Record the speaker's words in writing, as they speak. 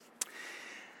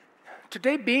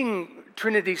Today being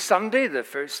Trinity Sunday, the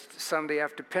first Sunday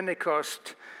after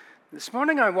Pentecost, this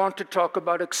morning I want to talk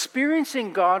about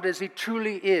experiencing God as He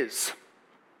truly is.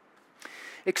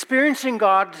 Experiencing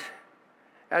God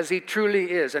as He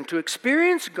truly is. And to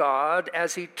experience God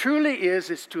as He truly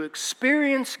is to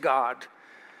experience God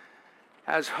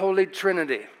as Holy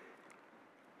Trinity.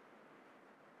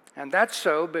 And that's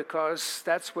so because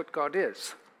that's what God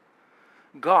is.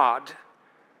 God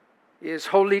is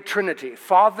Holy Trinity,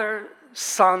 Father,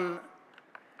 Son,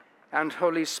 and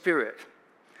Holy Spirit.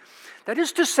 That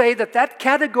is to say that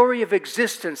category of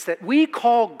existence that we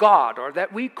call God or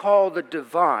that we call the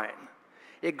divine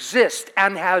exists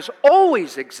and has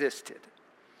always existed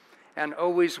and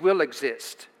always will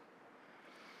exist.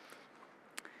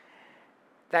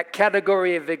 That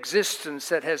category of existence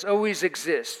that has always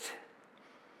existed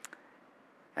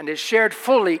and is shared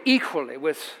fully, equally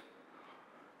with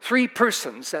three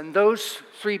persons, and those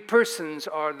three persons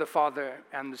are the Father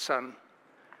and the Son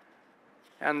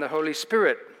and the Holy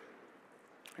Spirit.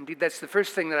 Indeed, that's the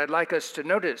first thing that I'd like us to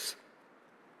notice.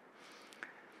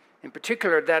 In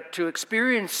particular, that to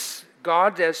experience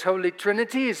God as Holy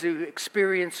Trinity is to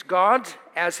experience God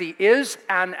as He is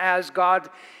and as God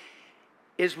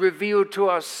is revealed to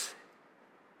us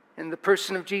in the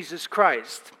person of Jesus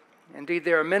Christ. Indeed,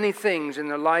 there are many things in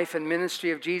the life and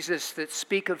ministry of Jesus that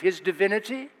speak of His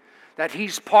divinity, that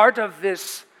He's part of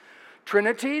this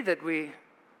Trinity that we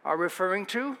are referring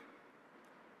to,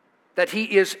 that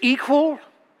He is equal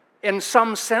in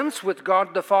some sense with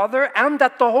God the Father, and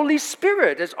that the Holy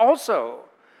Spirit is also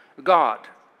God.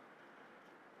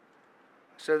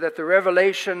 So that the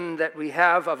revelation that we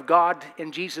have of God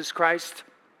in Jesus Christ,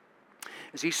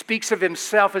 as He speaks of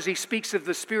Himself, as He speaks of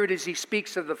the Spirit, as He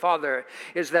speaks of the Father,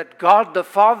 is that God the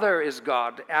Father is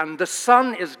God, and the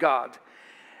Son is God,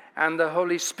 and the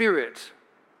Holy Spirit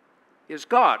is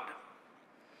God.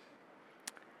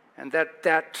 And that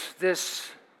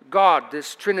this God,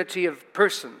 this Trinity of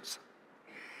persons,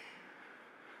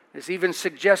 is even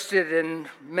suggested in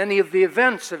many of the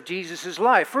events of Jesus'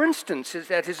 life. For instance,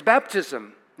 at His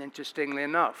baptism, interestingly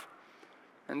enough.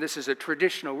 And this is a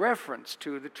traditional reference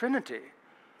to the Trinity.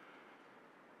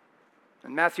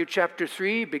 In Matthew chapter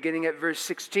 3, beginning at verse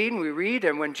 16, we read,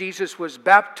 "And when Jesus was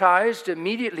baptized,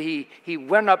 immediately he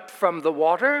went up from the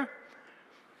water.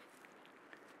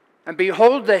 And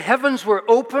behold, the heavens were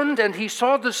opened, and he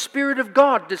saw the Spirit of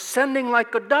God descending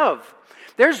like a dove."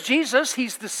 There's Jesus,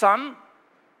 He's the Son.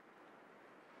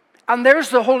 And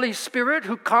there's the Holy Spirit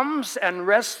who comes and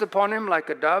rests upon Him like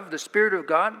a dove, the Spirit of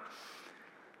God.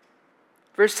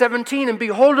 Verse 17, "And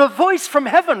behold, a voice from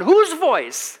heaven." Whose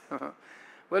voice?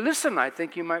 Well, listen, I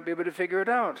think you might be able to figure it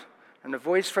out. "And a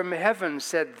voice from heaven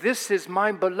said, 'This is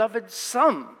my beloved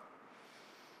Son.'"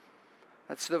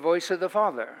 That's the voice of the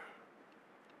Father,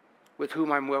 with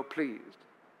whom I'm well pleased.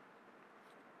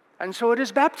 And so it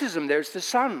is baptism. There's the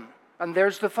Son, and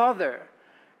there's the Father,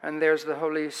 and there's the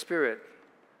Holy Spirit.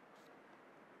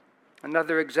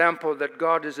 Another example that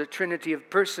God is a Trinity of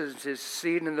persons is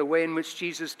seen in the way in which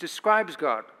Jesus describes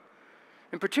God.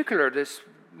 In particular, this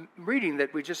reading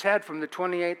that we just had from the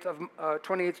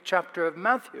 28th chapter of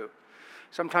Matthew,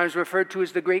 sometimes referred to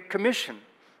as the Great Commission.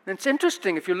 And it's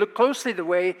interesting, if you look closely, the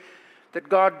way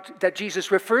that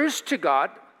Jesus refers to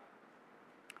God,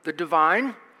 the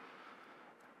divine,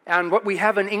 and what we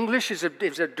have in English is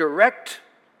a direct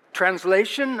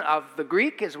translation of the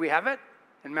Greek as we have it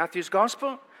in Matthew's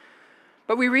Gospel.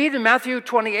 But we read in Matthew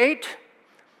 28,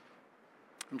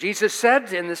 Jesus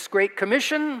said in this Great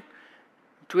Commission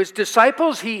to His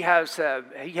disciples, He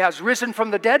has risen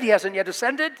from the dead. He hasn't yet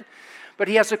ascended, but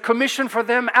He has a commission for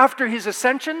them after His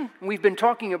ascension. We've been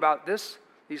talking about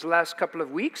these last couple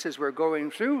of weeks as we're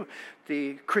going through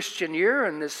the Christian year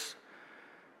and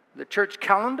the church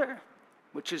calendar,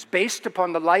 which is based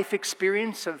upon the life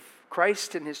experience of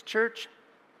Christ and His church.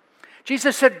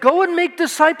 Jesus said, "Go and make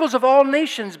disciples of all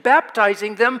nations,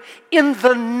 baptizing them in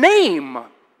the name."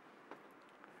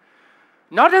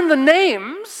 Not in the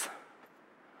names,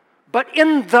 but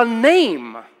in the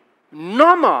name,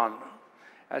 nomon,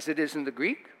 as it is in the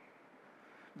Greek.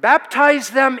 Baptize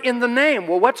them in the name.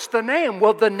 Well, what's the name?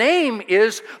 Well, the name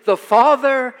is the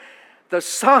Father, the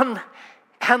Son,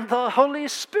 and the Holy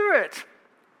Spirit.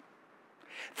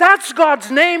 That's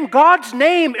God's name. God's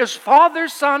name is Father,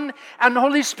 Son, and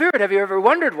Holy Spirit. Have you ever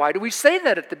wondered why do we say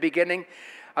that at the beginning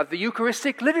of the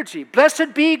Eucharistic liturgy?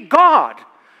 Blessed be God.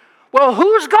 Well,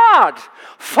 who's God?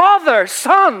 Father,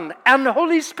 Son, and the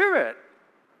Holy Spirit.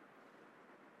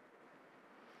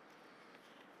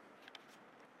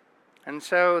 And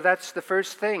so that's the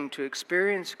first thing. To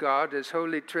experience God as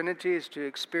Holy Trinity is to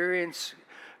experience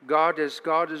God as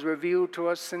God is revealed to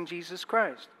us in Jesus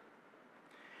Christ.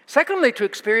 Secondly, to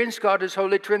experience God as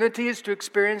Holy Trinity is to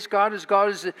experience God is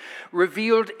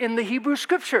revealed in the Hebrew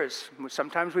Scriptures, which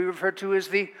sometimes we refer to as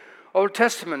the Old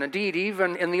Testament. Indeed,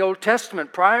 even in the Old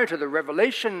Testament, prior to the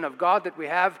revelation of God that we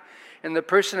have in the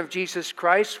person of Jesus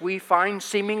Christ, we find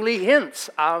seemingly hints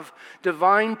of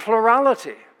divine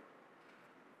plurality.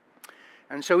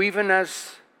 And so even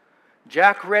as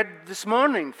Jack read this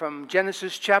morning from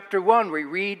Genesis chapter 1, we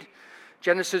read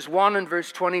Genesis 1 and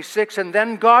verse 26, and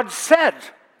then God said,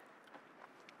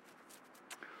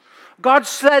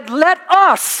 let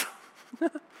us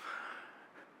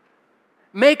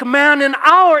make man in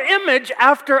our image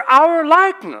after our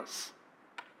likeness.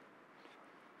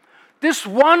 This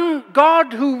one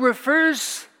God who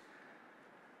refers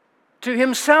to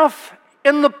himself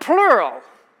in the plural.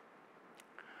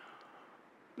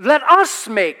 Let us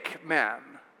make man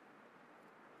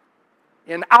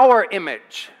in our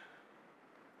image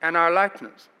and our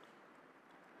likeness.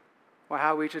 Well,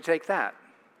 how are we to take that?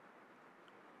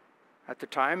 At the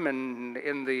time and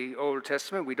in the Old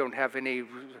Testament, we don't have any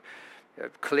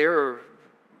clear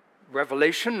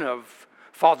revelation of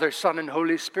Father, Son, and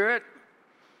Holy Spirit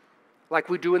like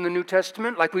we do in the New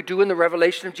Testament, like we do in the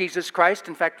revelation of Jesus Christ.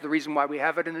 In fact, the reason why we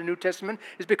have it in the New Testament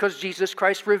is because Jesus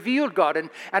Christ revealed God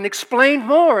and explained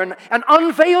more and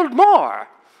unveiled more.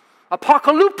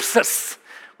 Apocalypsis,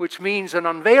 which means an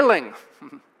unveiling.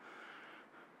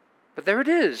 But there it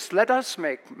is. Let us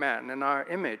make man in our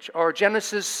image. Or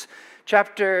Genesis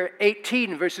chapter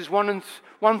 18, verses 1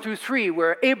 through 3,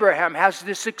 where Abraham has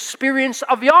this experience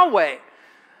of Yahweh,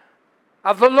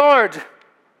 of the Lord.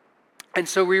 And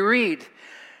so we read,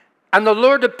 and the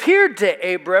Lord appeared to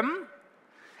Abraham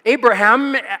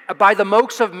by the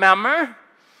Mokes of Mamre.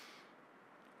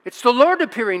 It's the Lord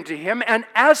appearing to him, and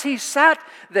as he sat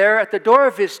there at the door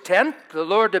of his tent, the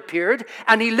Lord appeared,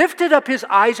 and he lifted up his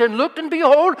eyes and looked, and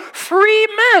behold, 3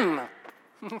 men.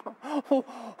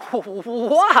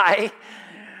 Why?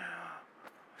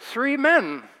 3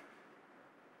 men.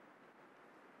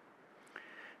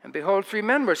 And behold, 3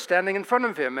 men were standing in front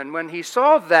of him. And when he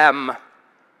saw them,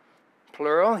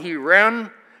 plural, he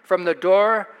ran from the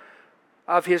door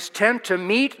of his tent to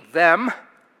meet them.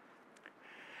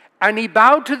 And he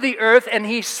bowed to the earth and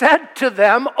he said to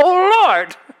them, O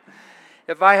Lord,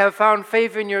 if I have found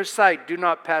favor in your sight, do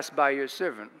not pass by your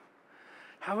servant.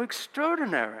 How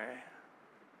extraordinary.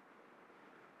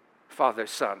 Father,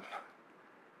 Son,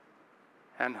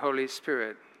 and Holy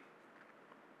Spirit.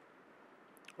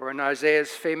 Or in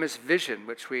Isaiah's famous vision,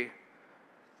 which we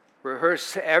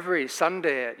rehearse every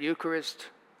Sunday at Eucharist,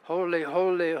 holy,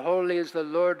 holy, holy is the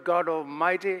Lord God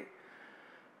Almighty.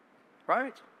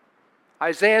 Right?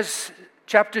 Isaiah's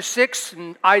chapter 6,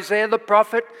 and Isaiah the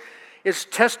prophet is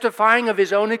testifying of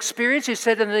his own experience. He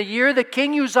said, in the year that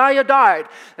King Uzziah died,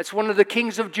 that's one of the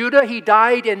kings of Judah, he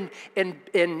died in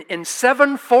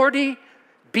 740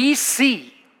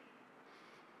 BC,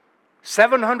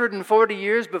 740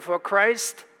 years before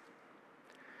Christ.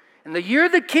 In the year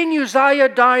that King Uzziah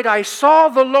died, I saw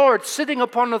the Lord sitting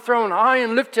upon a throne, high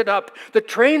and lifted up. The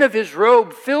train of his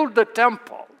robe filled the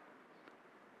temple.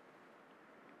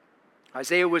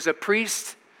 Isaiah was a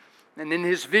priest, and in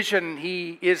his vision,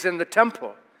 he is in the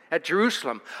temple at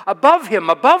Jerusalem. Above him,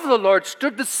 above the Lord,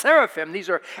 stood the seraphim. These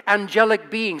are angelic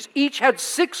beings. Each had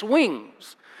 6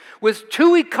 wings. With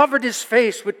 2 he covered his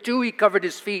face, with 2 he covered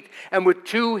his feet, and with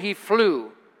 2 he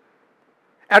flew.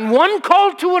 And one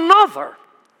called to another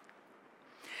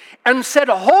and said,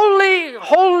 Holy,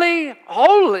 holy,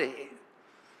 holy.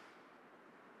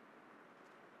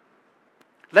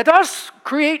 Let us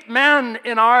create man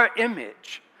in our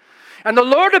image. And the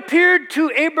Lord appeared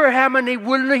to Abraham, and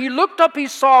when he looked up, he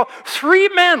saw 3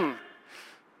 men.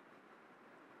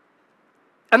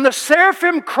 And the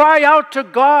seraphim cry out to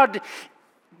God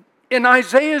in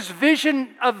Isaiah's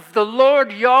vision of the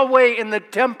Lord Yahweh in the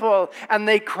temple, and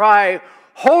they cry,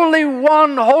 Holy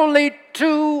One, Holy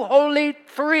Two, Holy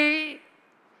Three.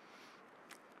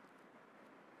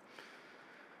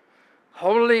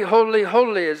 Holy, holy,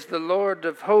 holy is the Lord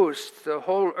of hosts. The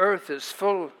whole earth is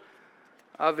full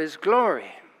of his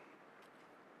glory.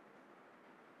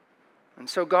 And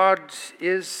so God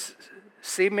is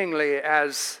seemingly,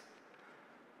 as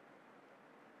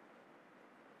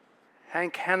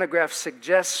Hank Hanegraaff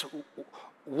suggests,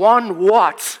 1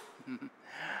 what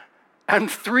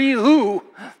and 3 who.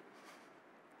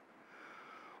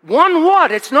 1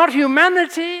 what? It's not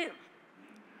humanity.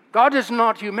 God is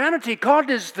not humanity. God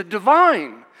is the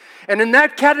divine. And in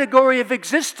that category of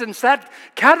existence that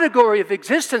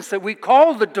we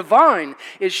call the divine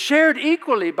is shared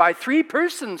equally by 3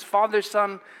 persons, Father,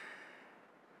 Son,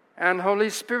 and Holy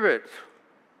Spirit.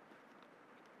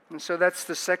 And so that's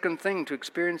the second thing. To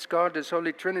experience God as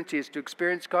Holy Trinity is to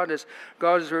experience God as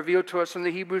God is revealed to us in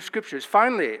the Hebrew Scriptures.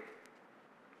 Finally,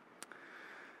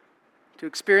 to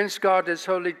experience God as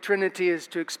Holy Trinity is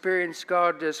to experience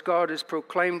God as God is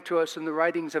proclaimed to us in the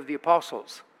writings of the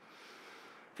apostles.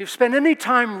 If you've spent any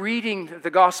time reading the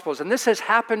Gospels, and this has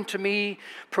happened to me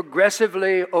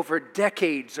progressively over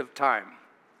decades of time,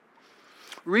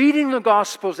 reading the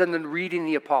Gospels and then reading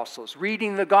the Apostles,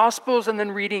 reading the Gospels and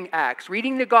then reading Acts,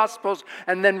 reading the Gospels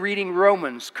and then reading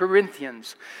Romans,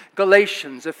 Corinthians,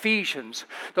 Galatians, Ephesians,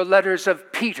 the letters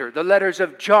of Peter, the letters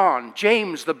of John,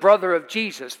 James, the brother of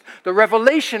Jesus, the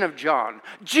Revelation of John,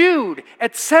 Jude,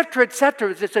 etc.,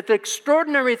 etc. It's an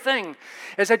extraordinary thing,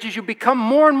 is that as you become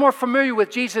more and more familiar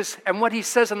with Jesus and what he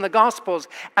says in the Gospels,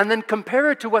 and then compare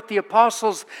it to what the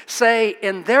apostles say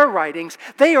in their writings,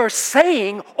 they are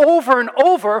saying over and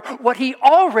over what he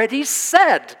already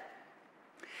said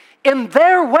in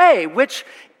their way, which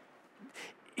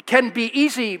can be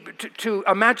easy to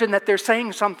imagine that they're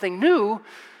saying something new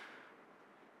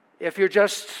if you're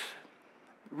just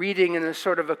reading in a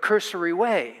sort of a cursory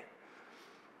way.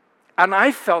 And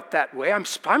I felt that way. I'm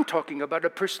talking about a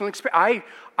personal experience.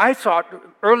 I thought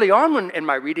early on in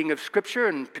my reading of Scripture,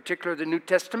 in particular the New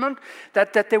Testament,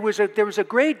 that there was a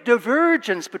great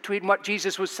divergence between what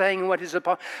Jesus was saying and what his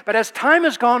apostles. But as time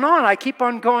has gone on, I keep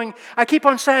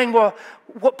on saying, well,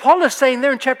 what Paul is saying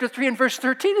there in chapter 3 and verse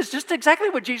 13 is just exactly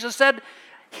what Jesus said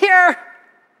here.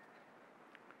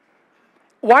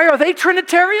 Why are they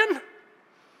Trinitarian?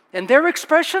 In their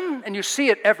expression, and you see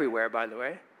it everywhere, by the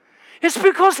way, it's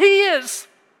because he is.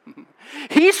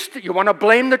 You want to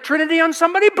blame the Trinity on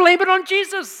somebody? Blame it on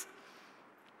Jesus.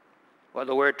 Well,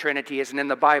 the word Trinity isn't in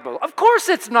the Bible. Of course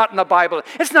it's not in the Bible.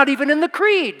 It's not even in the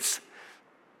creeds.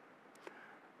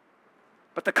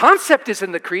 But the concept is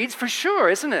in the creeds for sure,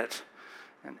 isn't it?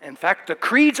 And in fact, the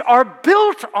creeds are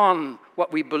built on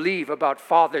what we believe about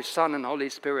Father, Son, and Holy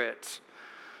Spirit.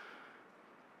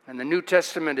 And the New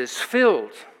Testament is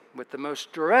filled with the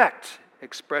most direct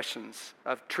expressions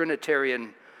of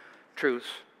Trinitarian truth.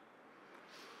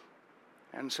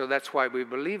 And so that's why we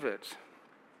believe it.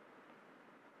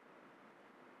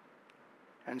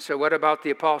 And so what about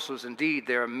the apostles? Indeed,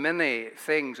 there are many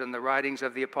things in the writings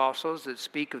of the apostles that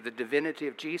speak of the divinity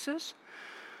of Jesus.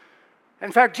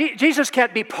 In fact, Jesus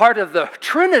can't be part of the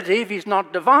Trinity if he's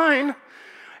not divine.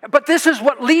 But this is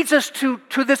what leads us to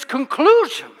this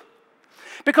conclusion.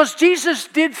 Because Jesus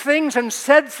did things and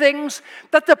said things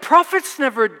that the prophets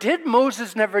never did,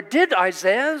 Moses never did,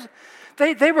 Isaiah.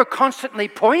 They were constantly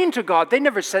pointing to God. They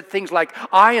never said things like,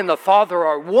 I and the Father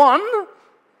are one.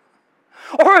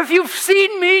 Or if you've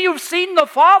seen me, you've seen the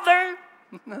Father.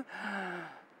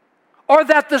 Or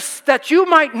that you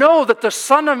might know that the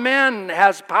Son of Man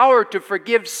has power to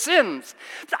forgive sins.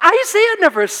 Isaiah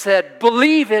never said,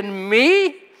 believe in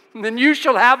me, and then you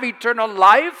shall have eternal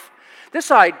life. This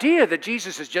idea that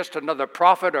Jesus is just another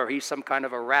prophet or he's some kind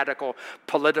of a radical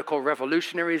political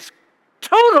revolutionary is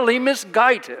totally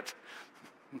misguided.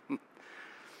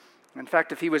 In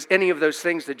fact, if he was any of those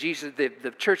things,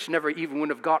 the church never even would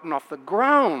have gotten off the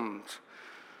ground.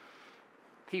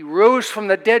 He rose from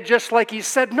the dead just like he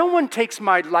said, no one takes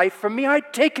my life from me, I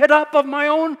take it up of my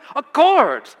own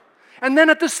accord. And then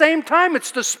at the same time,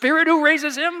 it's the Spirit who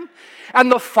raises him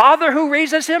and the Father who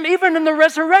raises him. Even in the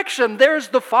resurrection, there's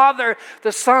the Father,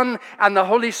 the Son, and the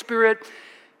Holy Spirit.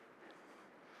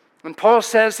 And Paul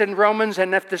says in Romans,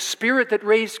 and if the Spirit that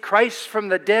raised Christ from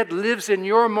the dead lives in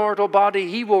your mortal body,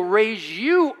 he will raise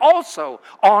you also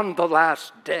on the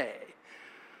last day.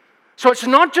 So it's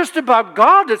not just about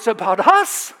God, it's about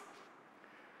us.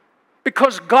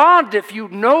 Because God, if you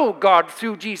know God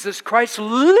through Jesus Christ,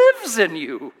 lives in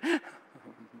you.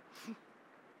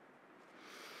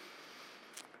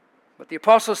 But the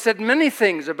apostle said many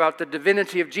things about the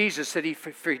divinity of Jesus, that he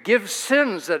forgives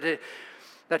sins, that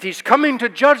he's coming to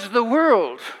judge the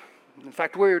world. In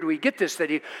fact, where do we get this?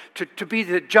 That to be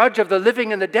the judge of the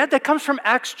living and the dead? That comes from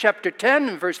Acts chapter 10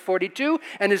 and verse 42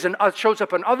 and shows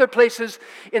up in other places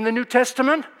in the New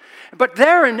Testament. But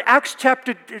there in Acts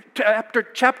chapter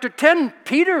 10,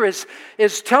 Peter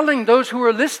is telling those who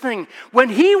are listening, when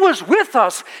he was with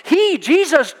us,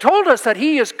 Jesus told us that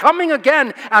he is coming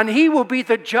again and he will be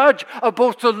the judge of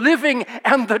both the living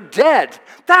and the dead.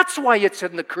 That's why it's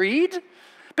in the creed.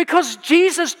 Because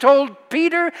Jesus told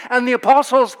Peter and the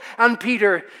apostles, and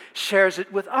Peter shares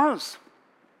it with us.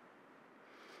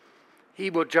 He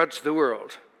will judge the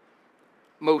world.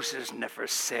 Moses never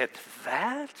said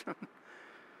that.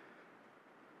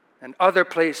 And other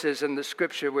places in the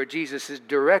Scripture where Jesus is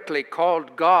directly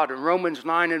called God, in Romans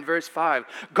 9 and verse 5,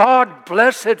 God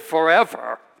blessed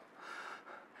forever,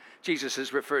 Jesus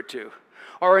is referred to.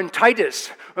 or in Titus,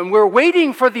 and we're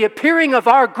waiting for the appearing of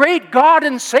our great God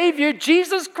and Savior,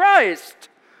 Jesus Christ.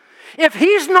 If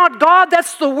he's not God,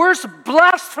 that's the worst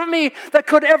blasphemy that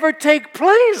could ever take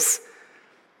place.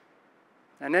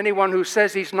 And anyone who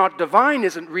says he's not divine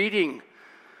isn't reading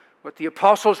what the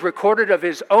apostles recorded of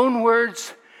his own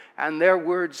words and their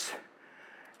words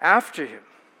after him.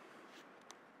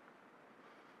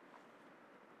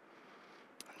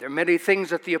 There are many things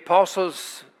that the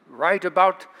apostles write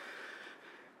about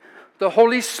the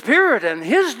Holy Spirit and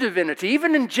his divinity,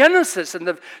 even in Genesis, in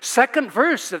the second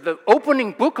verse of the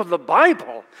opening book of the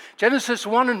Bible, Genesis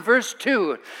 1 and verse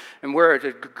 2, and where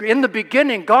in the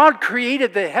beginning God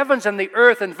created the heavens and the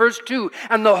earth, in verse 2,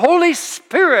 and the Holy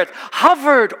Spirit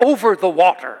hovered over the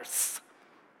waters.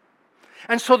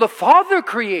 And so the Father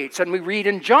creates, and we read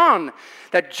in John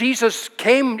that Jesus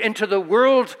came into the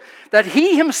world that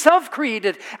he himself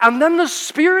created, and then the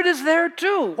Spirit is there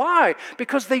too. Why?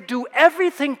 Because they do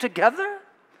everything together.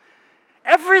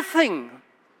 Everything.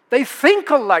 They think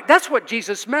alike. That's what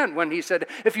Jesus meant when he said,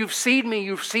 if you've seen me,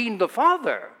 you've seen the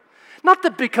Father. Not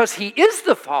that because he is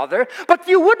the Father, but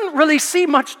you wouldn't really see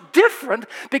much different,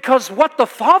 because what the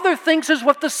Father thinks is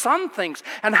what the Son thinks,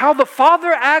 and how the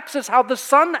Father acts is how the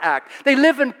Son acts. They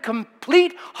live in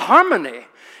complete harmony.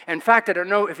 In fact, I don't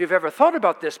know if you've ever thought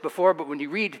about this before, but when you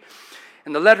read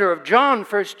in the letter of John,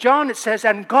 1 John, it says,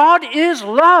 and God is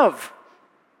love.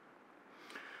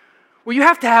 Well, you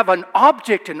have to have an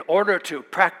object in order to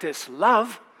practice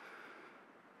love.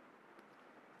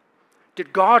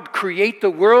 Did God create the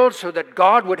world so that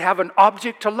God would have an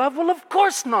object to love? Well, of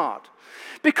course not.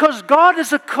 Because God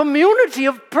is a community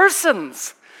of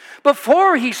persons.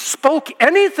 Before he spoke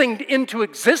anything into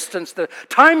existence, the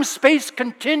time-space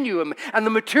continuum and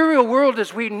the material world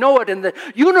as we know it, in the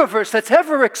universe that's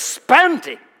ever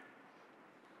expanding.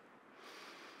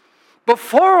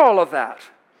 Before all of that,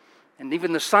 and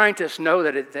even the scientists know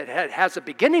that it has a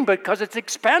beginning because it's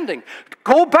expanding.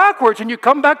 Go backwards and you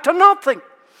come back to nothing.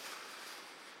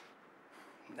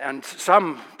 And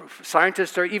some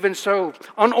scientists are even so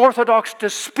unorthodox to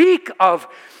speak of,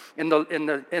 in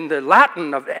the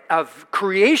Latin, of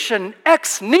creation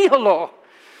ex nihilo,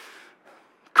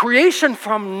 creation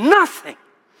from nothing.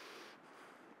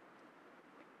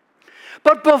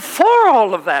 But before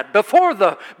all of that, before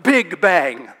the Big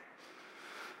Bang,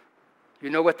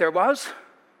 you know what there was?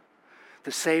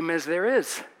 The same as there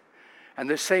is, and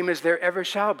the same as there ever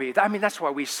shall be. I mean, that's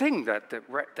why we sing that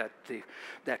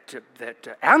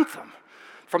anthem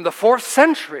from the 4th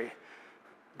century.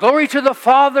 Glory to the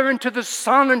Father, and to the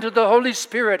Son, and to the Holy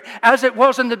Spirit, as it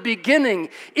was in the beginning,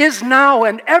 is now,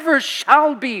 and ever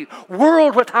shall be,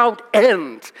 world without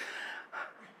end.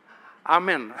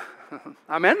 Amen.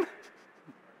 Amen?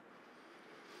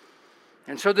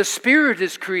 And so the Spirit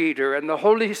is creator, and the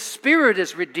Holy Spirit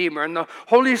is redeemer, and the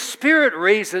Holy Spirit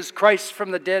raises Christ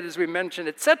from the dead, as we mentioned,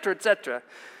 etc., etc.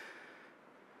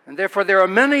 And therefore there are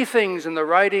many things in the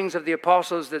writings of the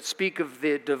apostles that speak of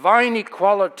the divine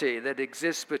equality that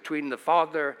exists between the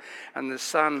Father and the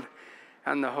Son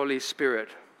and the Holy Spirit.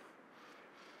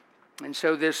 And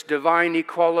so this divine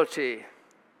equality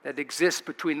that exists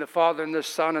between the Father and the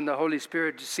Son and the Holy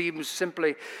Spirit seems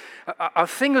simply a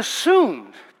thing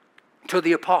assumed to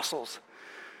the apostles.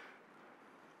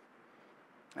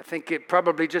 I think it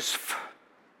probably just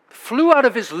flew out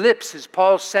of his lips as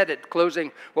Paul said it,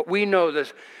 closing what we know,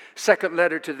 the second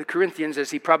letter to the Corinthians,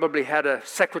 as he probably had a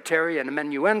secretary and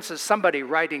amanuensis, somebody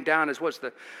writing down, as was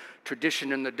the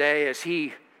tradition in the day, as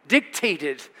he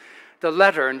dictated the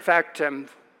letter. In fact,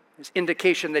 it's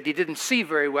indication that he didn't see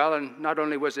very well, and not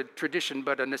only was it tradition,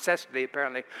 but a necessity,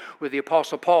 apparently, with the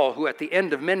Apostle Paul, who at the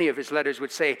end of many of his letters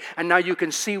would say, and now you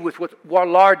can see with what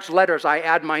large letters I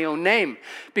add my own name,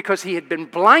 because he had been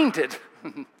blinded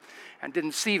and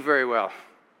didn't see very well.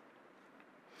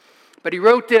 But he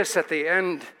wrote this at the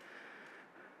end,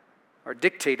 or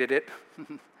dictated it,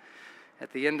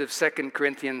 at the end of 2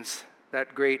 Corinthians,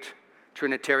 that great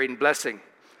Trinitarian blessing.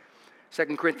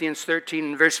 2 Corinthians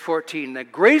 13, verse 14, the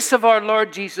grace of our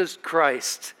Lord Jesus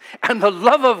Christ and the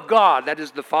love of God, that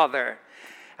is the Father,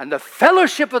 and the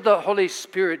fellowship of the Holy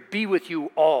Spirit be with you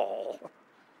all.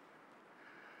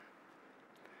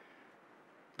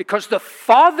 Because the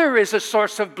Father is a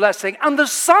source of blessing, and the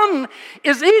Son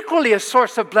is equally a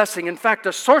source of blessing, in fact,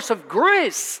 a source of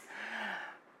grace,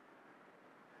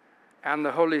 and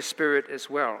the Holy Spirit as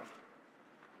well.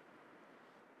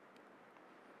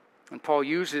 And Paul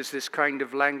uses this kind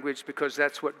of language because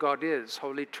that's what God is,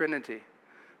 Holy Trinity,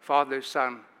 Father,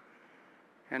 Son,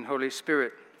 and Holy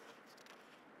Spirit.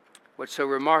 What's so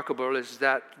remarkable is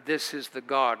that this is the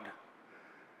God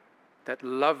that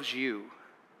loves you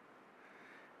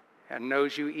and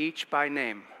knows you each by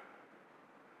name.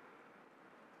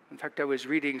 In fact, I was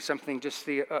reading something just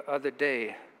the other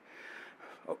day.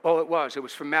 It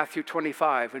was from Matthew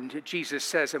 25, and Jesus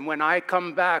says, and when I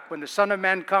come back, when the Son of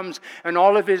Man comes in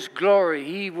all of his glory,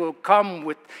 he will come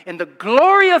in the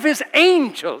glory of his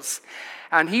angels,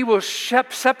 and he will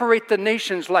separate the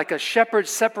nations like a shepherd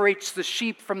separates the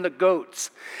sheep from the goats.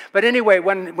 But anyway,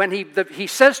 when he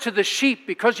says to the sheep,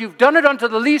 because you've done it unto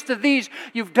the least of these,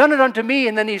 you've done it unto me.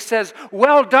 And then he says,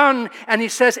 well done. And he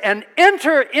says, and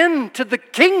enter into the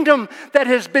kingdom that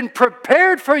has been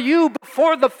prepared for you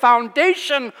before the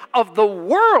foundation of the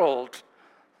world.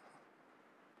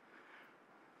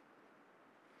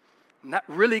 And that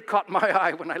really caught my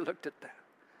eye when I looked at that.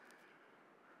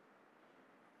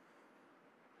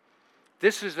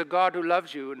 This is the God who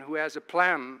loves you and who has a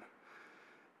plan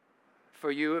for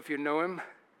you if you know him.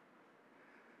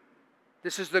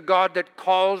 This is the God that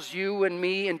calls you and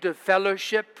me into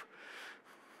fellowship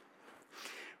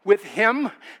with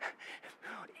him,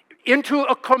 into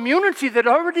a community that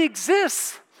already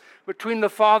exists between the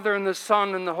Father and the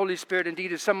Son and the Holy Spirit.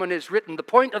 Indeed, as someone has written, the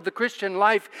point of the Christian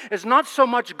life is not so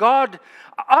much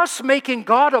us making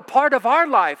God a part of our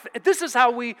life. This is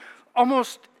how we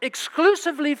almost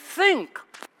exclusively think.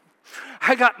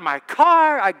 I got my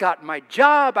car, I got my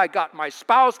job, I got my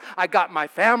spouse, I got my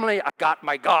family, I got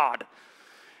my God.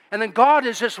 And then God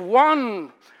is just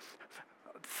one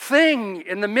thing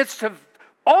in the midst of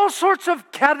all sorts of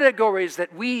categories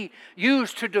that we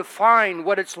use to define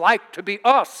what it's like to be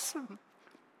us.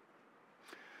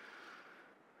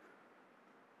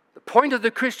 The point of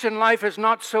the Christian life is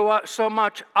not so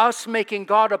much us making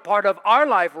God a part of our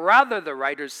life. Rather, the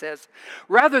writer says,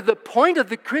 the point of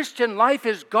the Christian life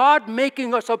is God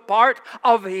making us a part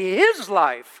of his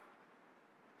life.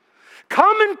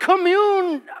 Come and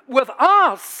commune with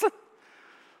us.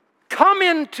 Come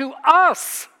into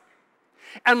us.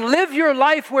 And live your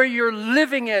life where you're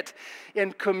living it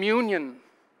in communion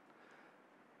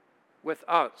with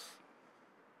us.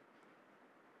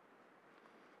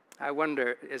 I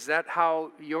wonder, is that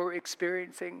how you're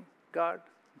experiencing God?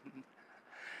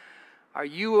 Are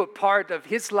you a part of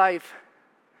his life?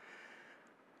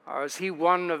 Or is he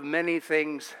one of many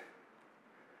things,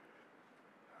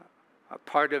 a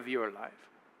part of your life?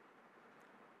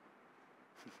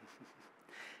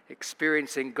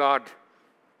 Experiencing God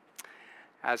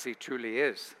as he truly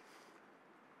is.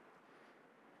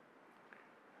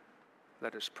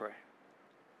 Let us pray.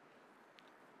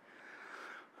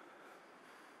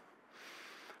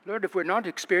 Lord, if we're not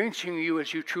experiencing you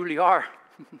as you truly are,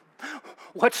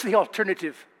 what's the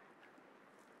alternative?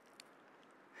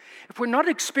 If we're not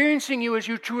experiencing you as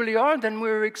you truly are, then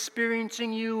we're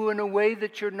experiencing you in a way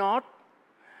that you're not.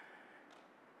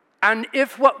 And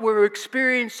if what we're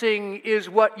experiencing is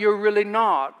what you're really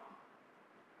not,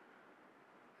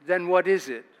 then what is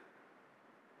it?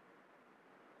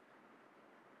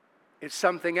 It's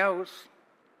something else.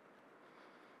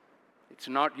 It's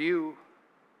not you.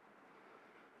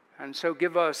 And so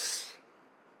give us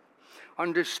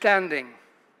understanding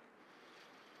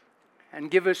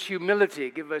and give us humility.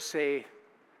 Give us a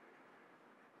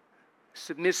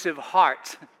submissive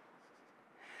heart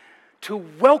to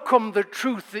welcome the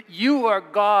truth that you are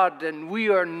God and we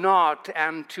are not,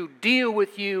 and to deal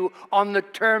with you on the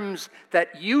terms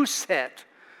that you set,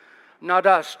 not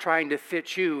us trying to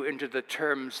fit you into the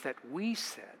terms that we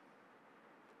set.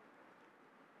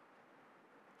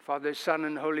 Father, Son,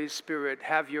 and Holy Spirit,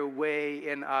 have your way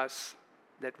in us,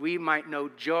 that we might know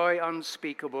joy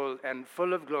unspeakable and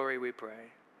full of glory, we pray.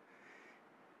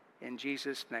 In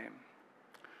Jesus' name,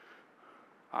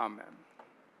 amen.